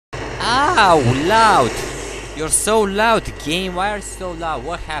Ow, loud! You're so loud, game. Why are you so loud?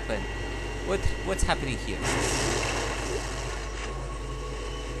 What happened? What's happening here?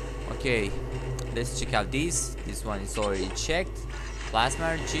 Okay, let's check out these. This one is already checked. Plasma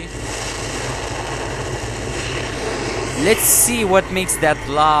energy. Let's see what makes that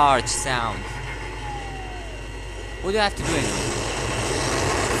large sound. What do I have to do anyway?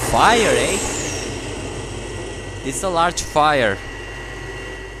 Fire, eh? It's a large fire.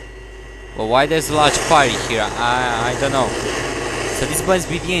 Well, why there's a large fire here? I don't know. So this must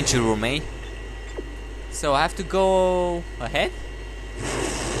be the engine room, eh? So I have to go ahead?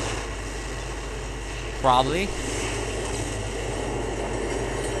 Probably.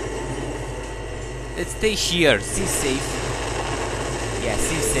 Let's stay here. See safe. Yeah,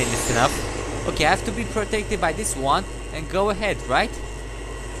 see safe is enough. Okay, I have to be protected by this one and go ahead, right?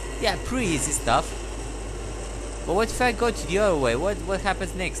 Yeah, pretty easy stuff. But what if I go to the other way? What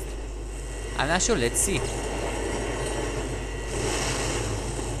happens next? I'm not sure. Let's see.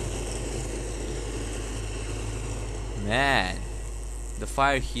 Man, the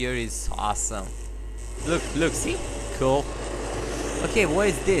fire here is awesome. Look, see? Cool. Okay, what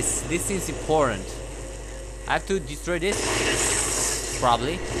is this? This is important. I have to destroy this?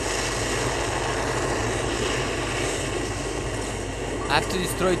 Probably. I have to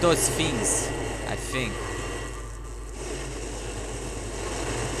destroy those things, I think.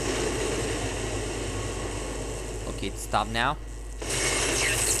 Okay, stop now.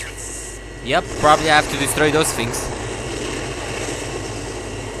 Yep, probably I have to destroy those things.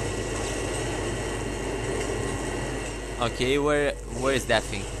 Okay, where is that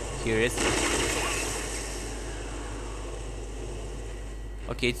thing? Here it is.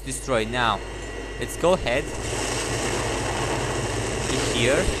 Okay, it's destroyed now. Let's go ahead.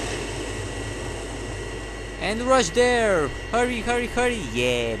 Here. And rush there! Hurry, hurry, hurry!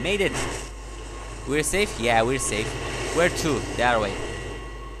 Yeah, made it! We're safe? Yeah, we're safe. Where to? That way.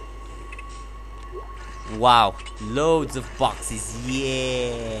 Wow, loads of boxes.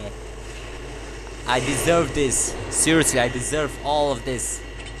 Yeah! I deserve this. Seriously, I deserve all of this.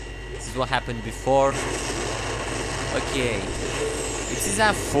 This is what happened before. Okay. Since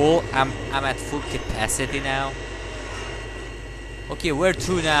I'm full, I'm at full capacity now. Okay, where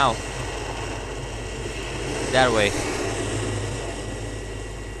to now? That way.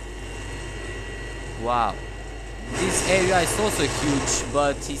 Wow. This area is also huge,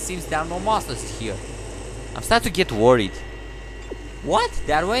 but it seems there are no monsters here. I'm starting to get worried. What?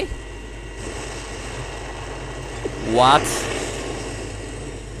 That way? What?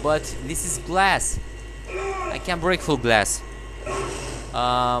 But this is glass. I can't break full glass.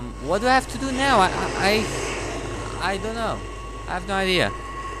 What do I have to do now? I don't know. I have no idea.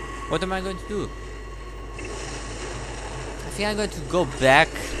 What am I going to do? I think I'm going to go back.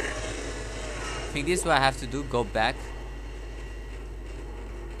 I think this is what I have to do. Go back.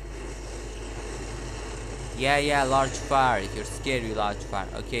 Yeah, large fire. If you're scared, you large fire.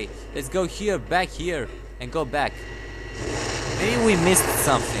 Okay, let's go here, back here, and go back. Maybe we missed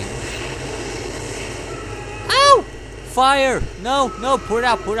something. Ow! Fire! No, put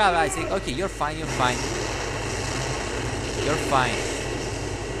out, Isaac. Okay, you're fine, You're fine.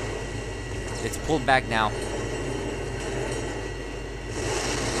 Let's pull back now.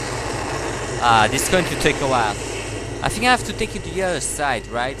 This is going to take a while. I think I have to take it to the other side,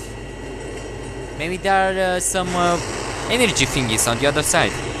 right? Maybe there are some energy thingies on the other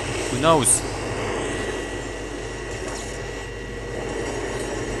side. Who knows?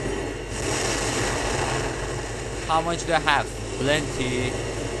 How much do I have? Plenty.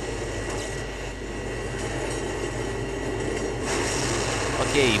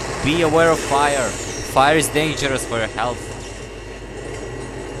 Okay, be aware of fire. Fire is dangerous for your health.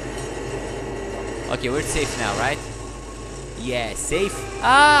 Okay, we're safe now, right? Yeah, safe.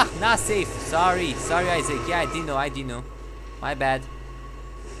 Ah, not safe. Sorry, Isaac. Yeah, I didn't know. My bad.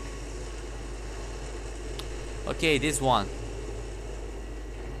 Okay, this one.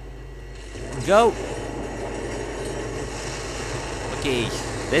 Go. Okay,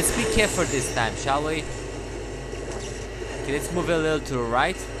 let's be careful this time, shall we? Okay, let's move a little to the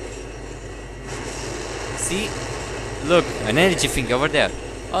right. See? Look, an energy thing over there.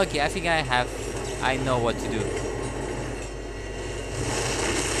 Okay, I think I know what to do.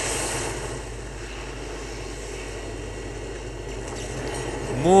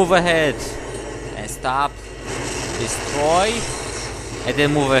 Move ahead and stop. Destroy and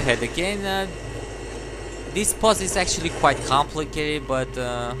then move ahead again. This puzzle is actually quite complicated, but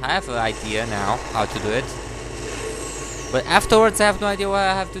I have an idea now how to do it. But afterwards I have no idea what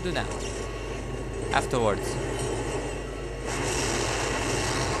I have to do now. Afterwards.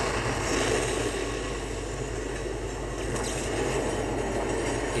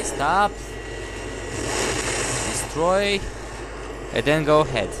 Stop. Destroy. And then go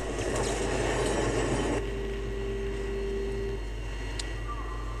ahead.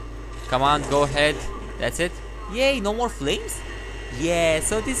 Come on, go ahead. That's it. Yay, no more flames? Yeah,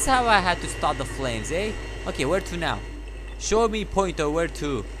 so this is how I had to start the flames, eh? Okay, where to now? Show me pointer, where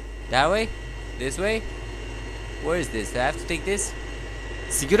to? That way? This way? Where is this? Do I have to take this?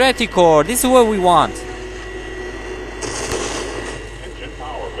 Security core, this is what we want. Engine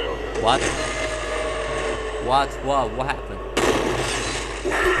power failure. What? What happened?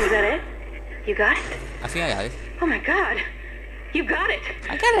 Is that it? You got it? I think I got it. Oh my god. You got it.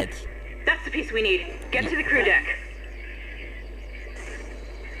 I got it. That's the piece we need. Get to the crew deck.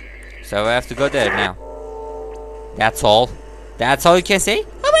 So I have to go there now. That's all. That's all you can say?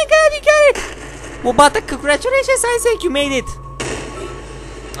 Oh my god, you got it! Well, but congratulations, Isaac, you made it!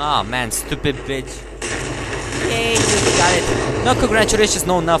 Oh man, stupid bitch. Yay, you got it. No congratulations,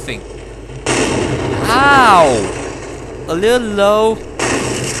 no nothing. Ow! A little low.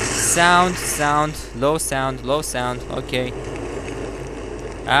 Sound, low sound, okay.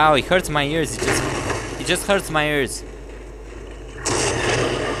 Ow, it hurts my ears, it just hurts my ears.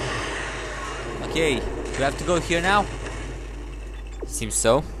 Okay, do we have to go here now? Seems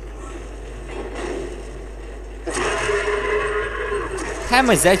so.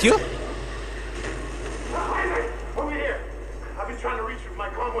 Hammer, is that you? Over here. I've been trying to reach you. My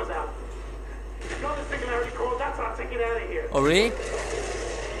comm was out. You know the singularity code? That's how I'm taking it out of here. Oh really?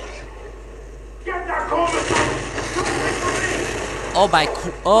 Get that code!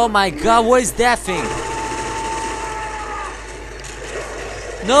 Oh my god, what is that thing?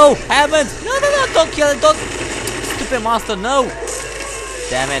 No, Hammond! No, don't kill it, don't! Stupid monster, no!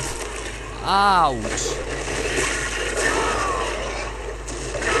 Damn it. Ouch.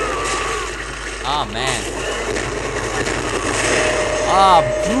 Oh man. Ah,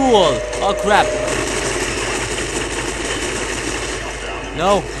 brutal. Oh crap.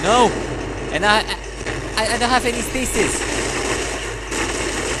 No. And I don't have any stasis.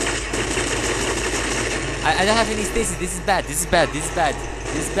 I don't have any stasis. This is bad.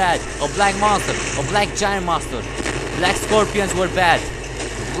 A black monster. A black giant monster. Black scorpions were bad.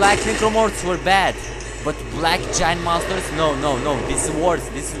 Black necromorphs were bad. But black giant monsters? No. This is worse.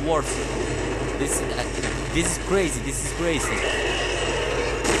 This is crazy.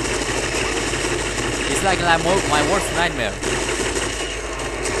 It's like my worst nightmare.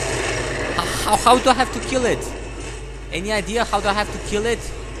 How do I have to kill it? Any idea how do I have to kill it?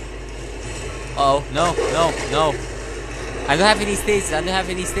 Oh, no. I don't have any stasis.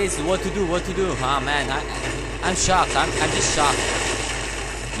 What to do? Oh man, I'm shocked. I'm just shocked.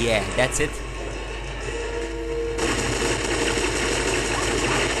 Yeah, that's it.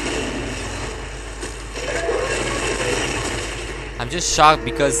 I'm just shocked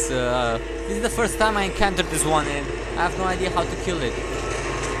because this is the first time I encountered this one and I have no idea how to kill it.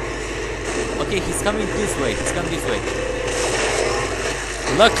 Okay, he's coming this way.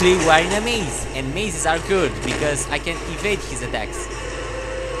 Luckily, we are in a maze, and mazes are good because I can evade his attacks.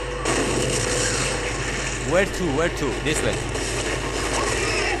 Where to? This way.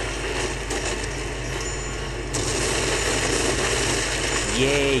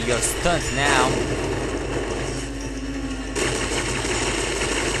 Yay, you're stunned now.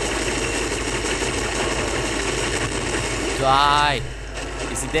 Die.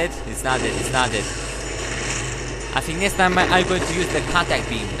 Is he dead? It's not dead. I think next time I'm going to use the contact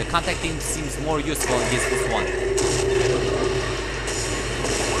beam. The contact beam seems more useful against this one.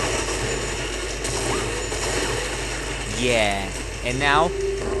 Yeah. And now,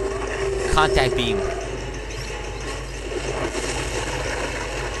 contact beam.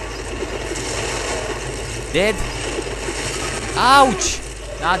 Dead? Ouch!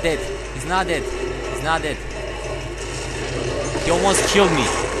 Not dead. He's not dead. He almost killed me.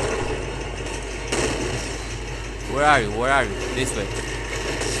 Where are you? This way.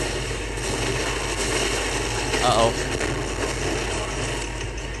 Uh-oh.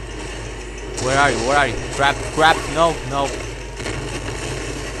 Where are you? Grab. No.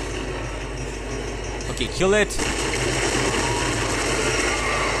 Okay, kill it.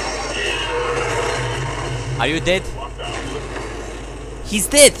 Are you dead? He's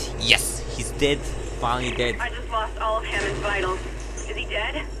dead. Yes, he's dead. Finally dead. I just lost all of Hammond's vitals. Is he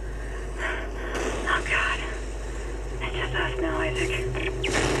dead? Oh god. It's just us now, Isaac.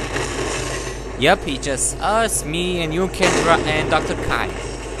 Yep, it's just us, me, and you, Kendra, and Dr. Kai.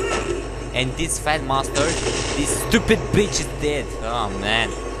 And this fat monster, this stupid bitch is dead. Oh man,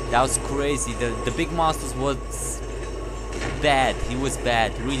 that was crazy. The big monster was bad. He was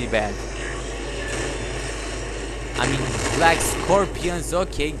bad, really bad. I mean, black scorpions.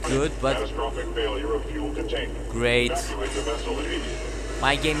 Okay, good, but Catastrophic failure of fuel containment. great. Evacuate the vessel immediately.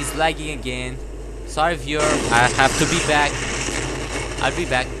 My game is lagging again. Sorry, viewer. I have to be back. I'll be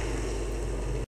back.